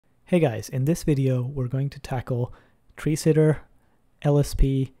Hey guys, in this video we're going to tackle Treesitter,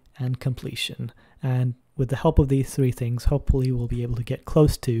 LSP, and completion. And with the help of these three things, hopefully we'll be able to get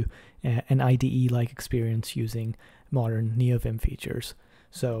close to an IDE-like experience using modern Neovim features.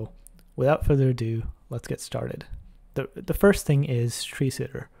 So without further ado, let's get started. The first thing is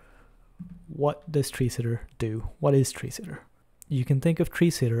Treesitter. What does Treesitter do? What is Treesitter? You can think of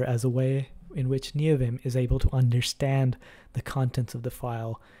Treesitter as a way in which Neovim is able to understand the contents of the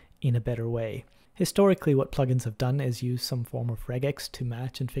file in a better way. Historically, what plugins have done is use some form of regex to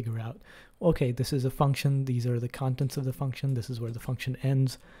match and figure out, okay, this is a function, these are the contents of the function, this is where the function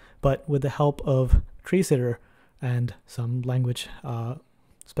ends. But with the help of Treesitter and some language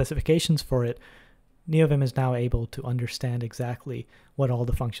specifications for it, Neovim is now able to understand exactly what all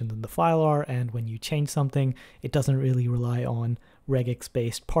the functions in the file are, and when you change something, it doesn't really rely on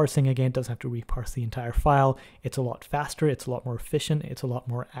regex-based parsing again. It doesn't have to reparse the entire file. It's a lot faster, it's a lot more efficient, it's a lot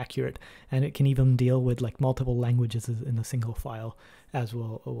more accurate, and it can even deal with like multiple languages in a single file, as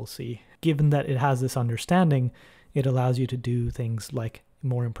we'll see. Given that it has this understanding, it allows you to do things like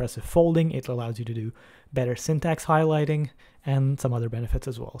more impressive folding, it allows you to do better syntax highlighting, and some other benefits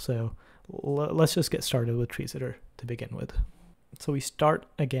as well. So let's just get started with Treesitter to begin with. So we start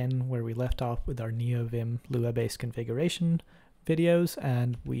again where we left off with our Neovim Lua-based configuration videos,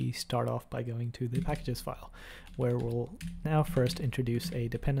 and we start off by going to the packages file, where we'll now first introduce a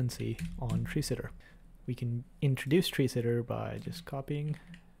dependency on Treesitter. We can introduce Treesitter by just copying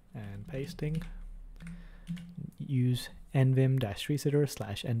and pasting. Use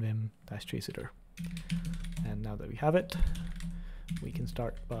nvim-treesitter/nvim-treesitter. And now that we have it, we can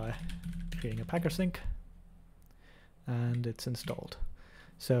start by creating a packer sync, and it's installed.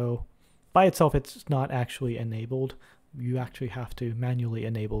 So by itself, it's not actually enabled. You actually have to manually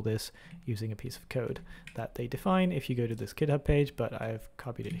enable this using a piece of code that they define if you go to this GitHub page, but I've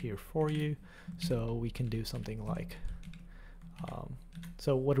copied it here for you. So we can do something like,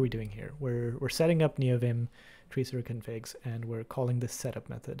 so what are we doing here? We're setting up Neovim Treesitter configs, and we're calling this setup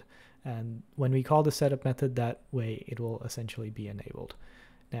method. And when we call the setup method that way, it will essentially be enabled.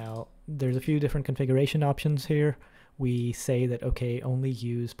 Now, there's a few different configuration options here. We say that, okay, only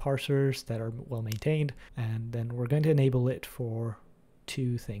use parsers that are well maintained, and then we're going to enable it for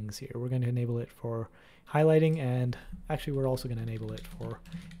two things here. We're going to enable it for highlighting, and actually we're also going to enable it for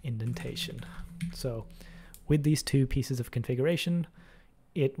indentation. So with these two pieces of configuration,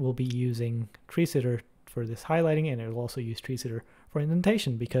 it will be using Treesitter for this highlighting, and it will also use Treesitter for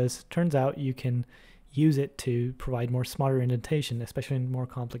indentation, because it turns out you can use it to provide more smarter indentation, especially in more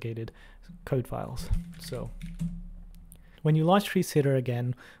complicated code files. So when you launch Treesitter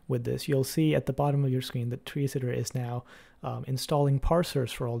again with this, you'll see at the bottom of your screen that Treesitter is now installing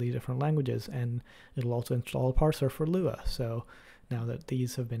parsers for all these different languages, and it'll also install a parser for Lua. So now that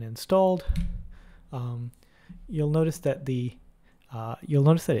these have been installed, you'll notice that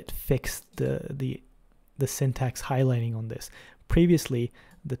it fixed the syntax highlighting on this. Previously,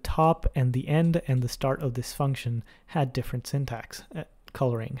 the top and the end and the start of this function had different syntax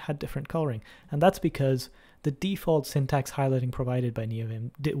coloring, and that's because the default syntax highlighting provided by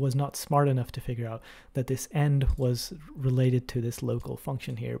Neovim was not smart enough to figure out that this end was related to this local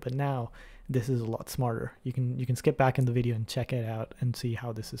function here. But now this is a lot smarter. You can skip back in the video and check it out and see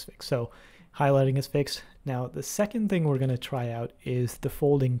how this is fixed. So highlighting is fixed. Now the second thing we're going to try out is the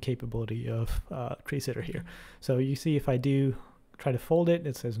folding capability of Treesitter here. So you see, if I do try to fold it,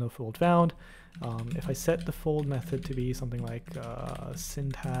 it says no fold found. If I set the fold method to be something like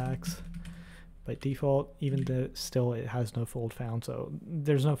syntax by default, even though still it has no fold found, so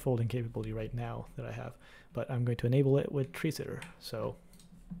there's no folding capability right now that I have, but I'm going to enable it with Treesitter. So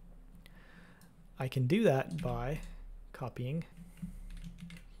I can do that by copying.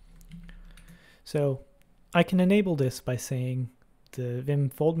 So I can enable this by saying the Vim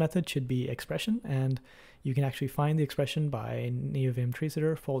fold method should be expression, and you can actually find the expression by Neovim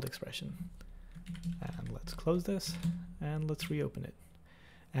Treesitter fold expression. And let's close this and let's reopen it.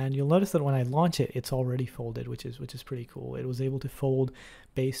 And you'll notice that when I launch it, it's already folded, which is pretty cool. It was able to fold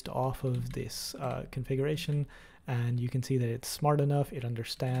based off of this configuration, and you can see that it's smart enough. It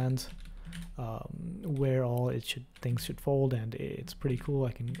understands where all things should fold, and it's pretty cool.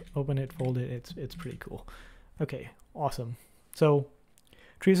 I can open it, fold it. It's pretty cool. Okay, awesome. So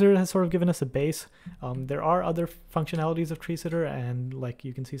Treesitter has sort of given us a base. There are other functionalities of Treesitter, and like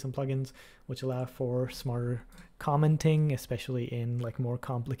you can see some plugins which allow for smarter commenting, especially in like more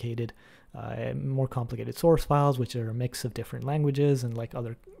complicated source files, which are a mix of different languages and like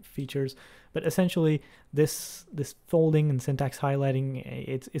other features. But essentially, this folding and syntax highlighting,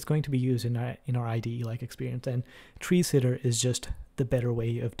 it's going to be used in our IDE-like experience, and Treesitter is just the better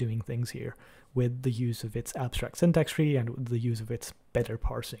way of doing things here, with the use of its abstract syntax tree and with the use of its better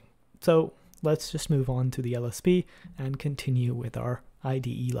parsing. So let's just move on to the LSP and continue with our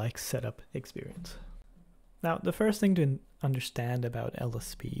IDE-like setup experience. Now, the first thing to understand about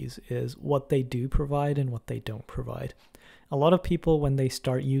LSPs is what they do provide and what they don't provide. A lot of people, when they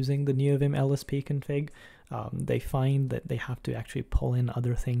start using the Neovim LSP config, they find that they have to actually pull in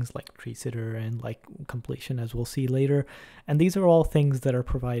other things like Treesitter and like Completion, as we'll see later. And these are all things that are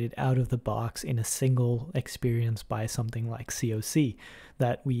provided out of the box in a single experience by something like COC.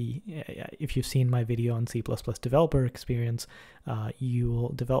 That if you've seen my video on C++ developer experience,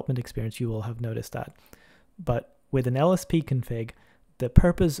 development experience, you will have noticed that. But with an LSP config, the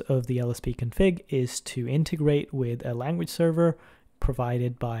purpose of the LSP config is to integrate with a language server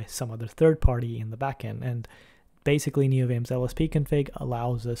provided by some other third party in the backend. And basically Neovim's LSP config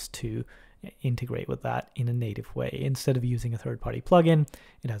allows us to integrate with that in a native way. Instead of using a third party plugin,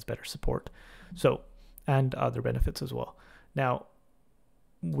 it has better support. So, and other benefits as well. Now,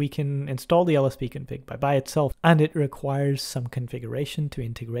 we can install the LSP config by itself, and it requires some configuration to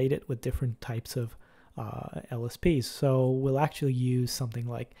integrate it with different types of LSPs. So we'll actually use something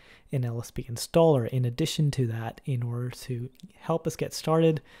like an LSP installer in addition to that in order to help us get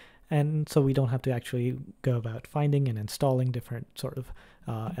started, and so we don't have to actually go about finding and installing different sort of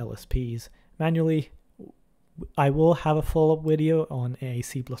LSPs manually. I will have a follow-up video on a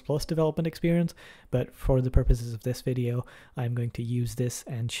C++ development experience, but for the purposes of this video, I'm going to use this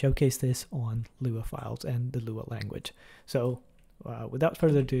and showcase this on Lua files and the Lua language. So without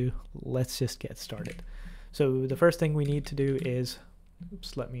further ado, let's just get started. So the first thing we need to do is,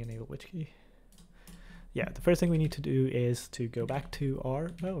 oops, let me enable which key. Yeah, the first thing we need to do is to go back to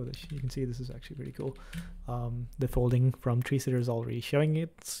our, you can see this is actually pretty cool. The folding from Treesitter is already showing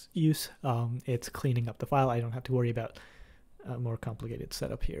its use. It's cleaning up the file. I don't have to worry about a more complicated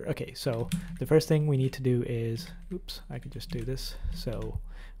setup here. Okay, so the first thing we need to do is, oops, I could just do this. So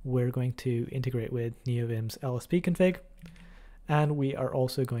we're going to integrate with Neovim's LSP config. And we are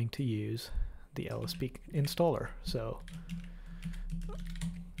also going to use the LSP installer. So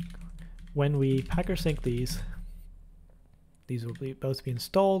when we packer sync these will both be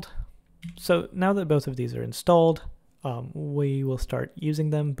installed. So now that both of these are installed, we will start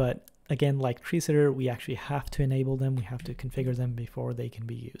using them. But again, like Treesitter, we actually have to enable them. We have to configure them before they can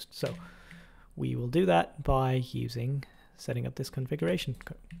be used. So we will do that by setting up this configuration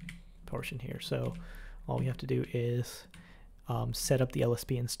portion here. So all we have to do is set up the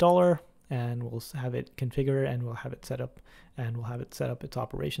LSP installer, and we'll have it configure, and we'll have it set up, and we'll have it set up its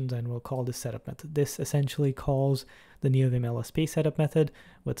operations, and we'll call this setup method. This essentially calls the Neovim LSP setup method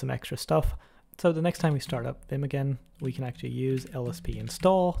with some extra stuff. So the next time we start up Vim again, we can actually use LSP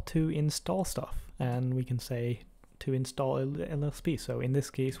install to install stuff, and we can say to install LSP. So in this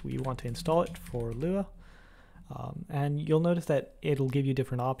case, we want to install it for Lua. And you'll notice that it'll give you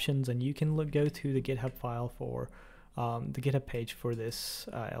different options, and you can go to the GitHub file for the GitHub page for this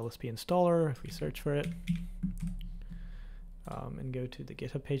LSP installer. If we search for it and go to the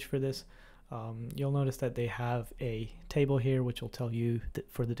GitHub page for this, you'll notice that they have a table here which will tell you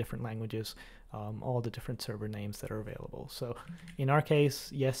for the different languages all the different server names that are available. So in our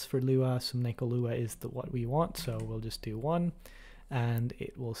case, yes, for Lua, Sumneko Lua is what we want, so we'll just do 1, and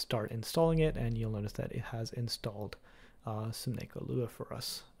it will start installing it, and you'll notice that it has installed Sumneko Lua for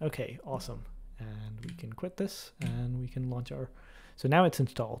us. Okay, awesome. And we can quit this, and we can launch our, so now it's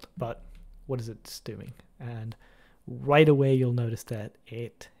installed, but what is it doing? And right away you'll notice that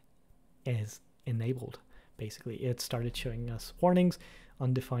it is enabled. Basically, it started showing us warnings,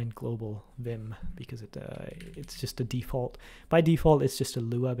 undefined global Vim, because it's just a default. By default, it's just a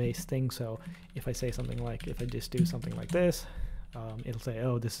Lua based thing. So if I say something like, if I just do something like this, it'll say,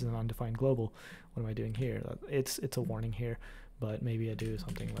 oh, this is an undefined global. What am I doing here? It's a warning here, but maybe I do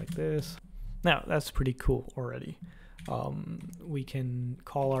something like this. Now, that's pretty cool already. We can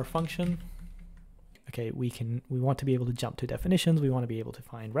call our function. Okay, we want to be able to jump to definitions. We want to be able to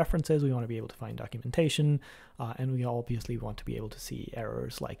find references. We want to be able to find documentation. And we obviously want to be able to see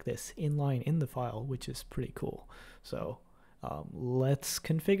errors like this inline in the file, which is pretty cool. So let's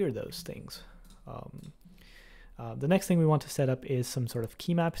configure those things. The next thing we want to set up is some sort of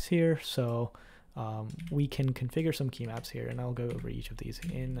key maps here. So we can configure some key maps here, and I'll go over each of these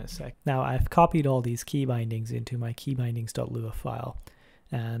in a sec. Now, I've copied all these key bindings into my keybindings.lua file,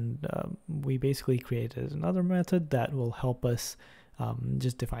 and we basically created another method that will help us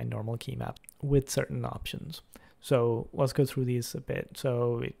just define normal key maps with certain options. So let's go through these a bit.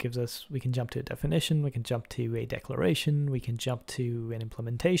 So it gives us, we can jump to a definition, we can jump to a declaration, we can jump to an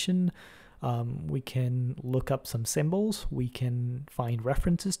implementation, we can look up some symbols, we can find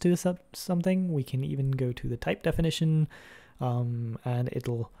references to something, we can even go to the type definition, and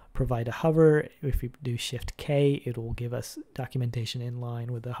it'll provide a hover. If we do Shift K, it'll give us documentation in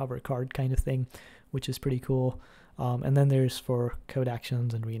line with the hover card kind of thing, which is pretty cool. And then there's for code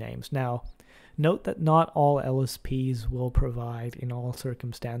actions and renames. Now, note that not all LSPs will provide in all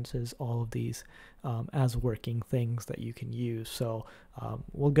circumstances all of these as working things that you can use. So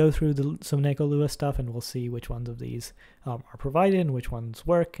we'll go through some Neko Lua stuff and we'll see which ones of these are provided and which ones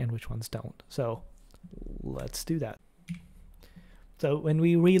work and which ones don't. So let's do that. So when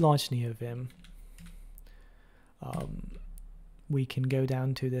we relaunch Neovim, we can go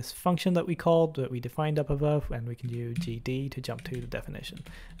down to this function that we called, that we defined up above, and we can do GD to jump to the definition.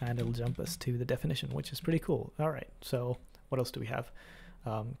 And it'll jump us to the definition, which is pretty cool. All right, so what else do we have?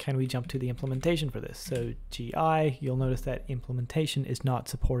 Can we jump to the implementation for this? So GI, you'll notice that implementation is not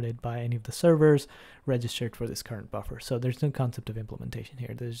supported by any of the servers registered for this current buffer. So there's no concept of implementation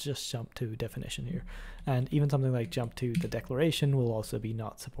here. There's just jump to definition here. And even something like jump to the declaration will also be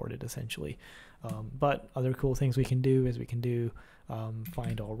not supported essentially. But other cool things we can do is we can do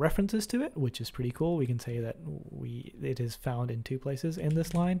find all references to it, which is pretty cool. We can say that it is found in 2 places in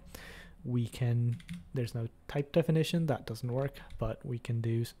this line. We can, there's no type definition, that doesn't work, but we can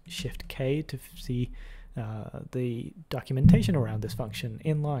do Shift K to see the documentation around this function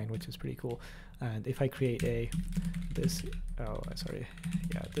in line, which is pretty cool. And if I create this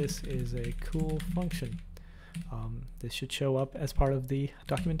is a cool function. This should show up as part of the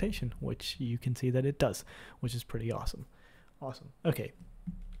documentation, which you can see that it does, which is pretty awesome. Awesome. Okay.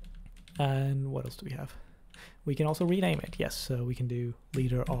 And what else do we have? We can also rename it. Yes, so we can do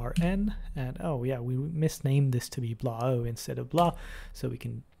leader RN, and oh yeah, we misnamed this to be blah instead of blah, so we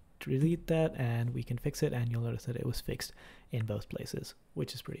can delete that and we can fix it, and you'll notice that it was fixed in both places,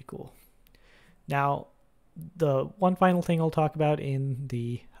 which is pretty cool. Now, the one final thing I'll talk about in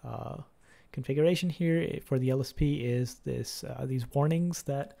the configuration here for the LSP is this these warnings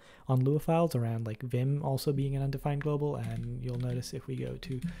that on Lua files around like Vim also being an undefined global, and you'll notice if we go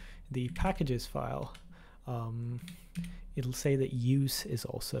to the packages file, it'll say that use is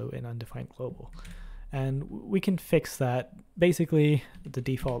also an undefined global, and we can fix that. Basically, the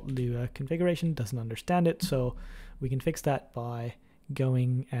default Lua configuration doesn't understand it, so we can fix that by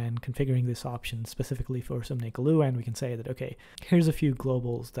going and configuring this option specifically for some Neko Lua, and we can say that, okay, here's a few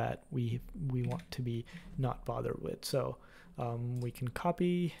globals that we want to be not bothered with. So we can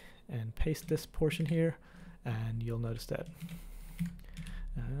copy and paste this portion here, and you'll notice that,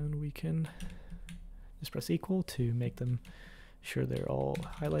 and we can just press equal to make them sure they're all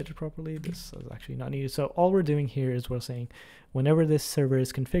highlighted properly. This is actually not needed. So all we're doing here is we're saying whenever this server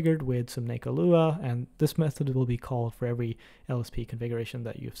is configured with some Neko Lua, and this method will be called for every LSP configuration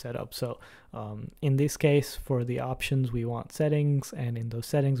that you've set up. So in this case, for the options, we want settings, and in those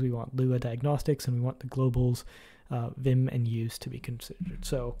settings, we want Lua diagnostics, and we want the globals Vim and use to be considered.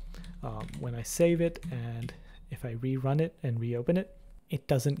 So when I save it, and if I rerun it and reopen it, it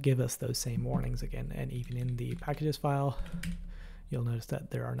doesn't give us those same warnings again. And even in the packages file, you'll notice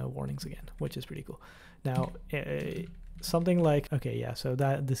that there are no warnings again, which is pretty cool. Now, something like, okay, yeah, so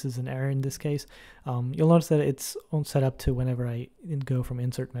this is an error in this case. You'll notice that it's set up to whenever I go from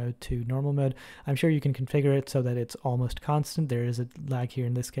insert mode to normal mode. I'm sure you can configure it so that it's almost constant. There is a lag here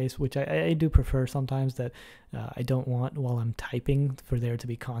in this case, which I do prefer sometimes, that I don't want while I'm typing for there to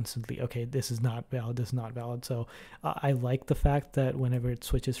be constantly, okay, this is not valid, this is not valid. So I like the fact that whenever it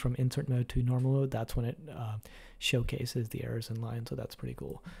switches from insert mode to normal mode, that's when it showcases the errors in line, so that's pretty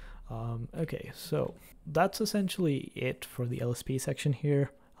cool. Okay, so that's essentially it for the LSP section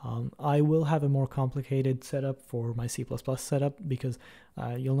here. I will have a more complicated setup for my C++ setup, because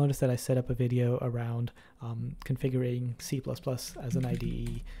you'll notice that I set up a video around configuring C++ as an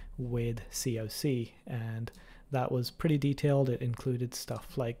IDE with COC, and that was pretty detailed. It included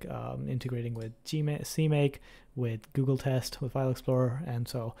stuff like integrating with CMake, with Google Test, with File Explorer, and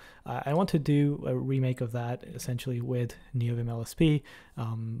so I want to do a remake of that essentially with Neovim LSP,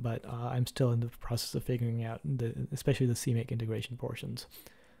 but I'm still in the process of figuring out especially the CMake integration portions.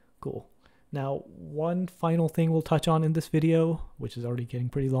 Cool. Now, one final thing we'll touch on in this video, which is already getting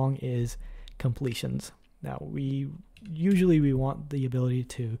pretty long, is completions. Now usually we want the ability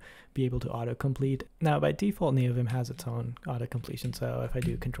to be able to autocomplete. Now by default Neovim has its own autocompletion, so if I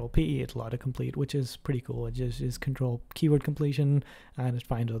do control P it'll autocomplete, which is pretty cool. It just is control keyword completion and it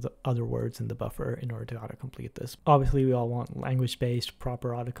finds other words in the buffer in order to autocomplete this. Obviously we all want language-based proper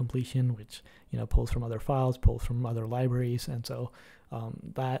autocompletion, which pulls from other files, pulls from other libraries, and so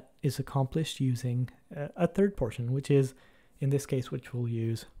that is accomplished using a third portion, which is in this case which we'll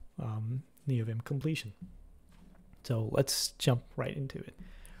use Neovim completion. So let's jump right into it.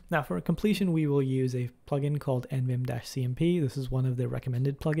 Now for completion we will use a plugin called nvim-cmp. This is one of the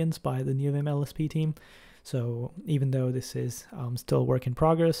recommended plugins by the Neovim LSP team. So even though this is still a work in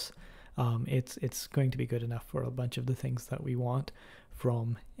progress, it's going to be good enough for a bunch of the things that we want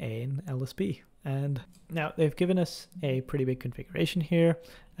from an LSP. And now they've given us a pretty big configuration here,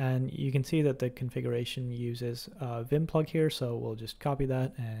 and you can see that the configuration uses Vim plug here, so we'll just copy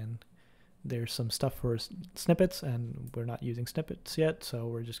that, and there's some stuff for snippets, and we're not using snippets yet, so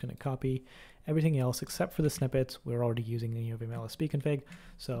we're just going to copy everything else except for the snippets. We're already using the Neovim LSP config,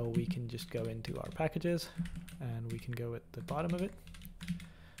 so we can just go into our packages, and we can go at the bottom of it,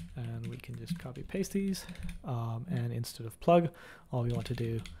 and we can just copy paste these, and instead of plug, all we want to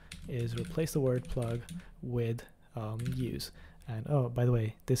do is replace the word plug with use. And oh, by the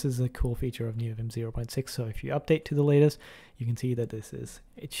way, this is a cool feature of Neovim 0.6, so if you update to the latest, you can see that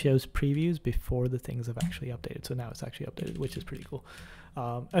it shows previews before the things have actually updated. So now it's actually updated, which is pretty cool.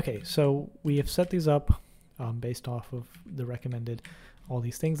 Okay, so we have set these up based off of the recommended, all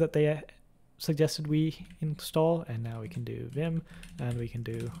these things that they suggested we install, and now we can do Vim, and we can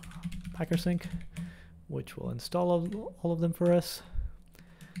do PackerSync, which will install all of them for us.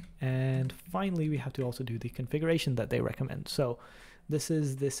 And finally, we have to also do the configuration that they recommend. So this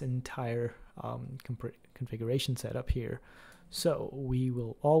is this entire configuration setup here. So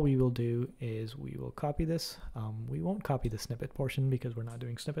all we will do is we will copy this. We won't copy the snippet portion because we're not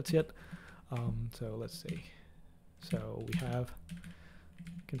doing snippets yet. So let's see. So we have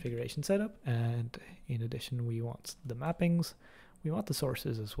configuration setup, and in addition, we want the mappings. We want the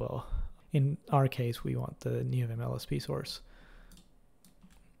sources as well. In our case, we want the Neovim LSP source.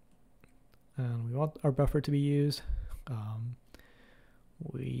 And we want our buffer to be used.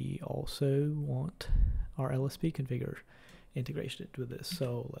 We also want our LSP configure integrated with this.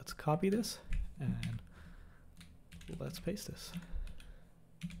 So let's copy this and let's paste this.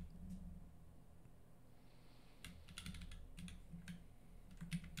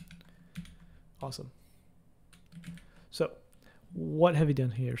 Awesome. So what have we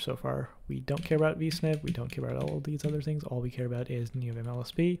done here so far? We don't care about vsnip, we don't care about all of these other things. All we care about is Neovim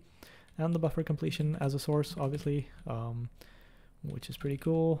LSP and the buffer completion as a source, obviously, which is pretty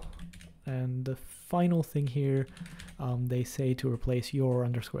cool. And the final thing here, they say to replace your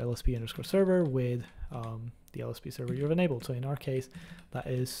 _LSP_server with the LSP server you've enabled. So in our case, that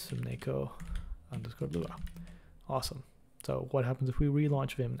is Sumneko_Lua. Awesome. So what happens if we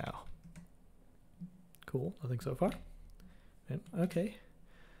relaunch Vim now? Cool, nothing so far. Okay.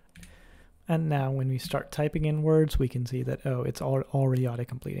 And now when we start typing in words, we can see that, oh, it's already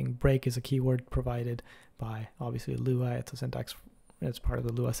autocompleting. Break is a keyword provided by, obviously, Lua. It's a syntax, it's part of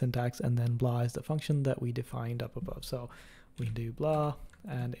the Lua syntax, and then blah is the function that we defined up above. So we can do blah,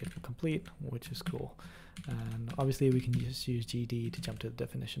 and it will complete, which is cool. And obviously, we can just use GD to jump to the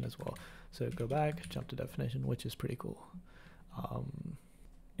definition as well. So go back, jump to definition, which is pretty cool.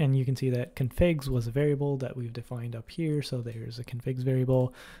 And you can see that configs was a variable that we've defined up here. So there's a configs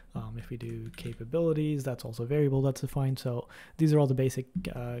variable. If we do capabilities, that's also a variable that's defined. So these are all the basic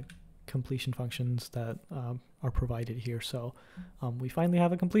completion functions that are provided here. So we finally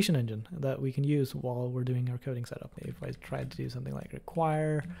have a completion engine that we can use while we're doing our coding setup. If I tried to do something like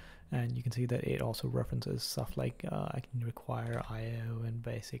require, and you can see that it also references stuff like I can require IO and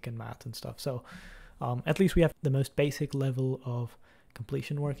basic and math and stuff. So at least we have the most basic level of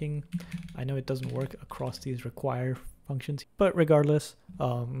completion working. I know it doesn't work across these require functions, but regardless,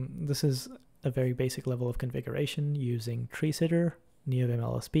 this is a very basic level of configuration using Treesitter, Neovim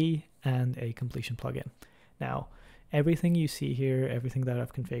LSP, and a completion plugin. Now, everything you see here, everything that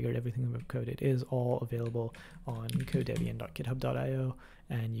I've configured, everything that I've coded is all available on codedebian.github.io,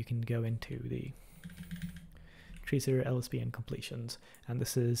 and you can go into the Treesitter, LSP, and completions, and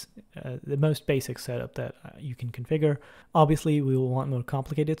this is the most basic setup that you can configure. Obviously, we will want more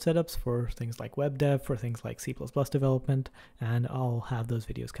complicated setups for things like web dev, for things like C++ development, and I'll have those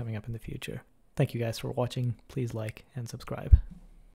videos coming up in the future. Thank you guys for watching. Please like and subscribe.